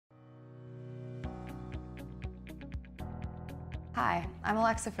Hi, I'm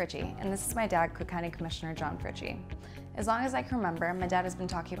Alexa Fritchie, and this is my dad, Cook County Commissioner John Fritchie. As long as I can remember, my dad has been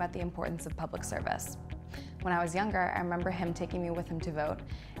talking about the importance of public service. When I was younger, I remember him taking me with him to vote,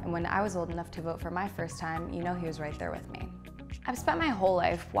 and when I was old enough to vote for my first time, you know he was right there with me. I've spent my whole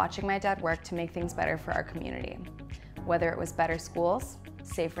life watching my dad work to make things better for our community. Whether it was better schools,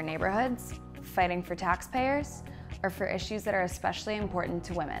 safer neighborhoods, fighting for taxpayers, or for issues that are especially important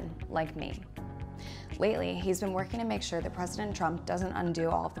to women, like me. Lately, he's been working to make sure that President Trump doesn't undo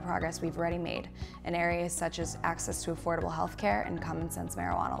all of the progress we've already made in areas such as access to affordable health care and common sense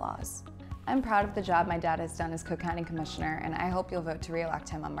marijuana laws. I'm proud of the job my dad has done as Cook County Commissioner, and I hope you'll vote to re-elect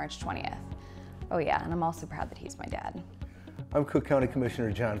him on March 20th. Oh yeah, and I'm also proud that he's my dad. I'm Cook County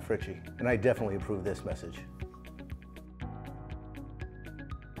Commissioner John Fritchie, and I definitely approve this message.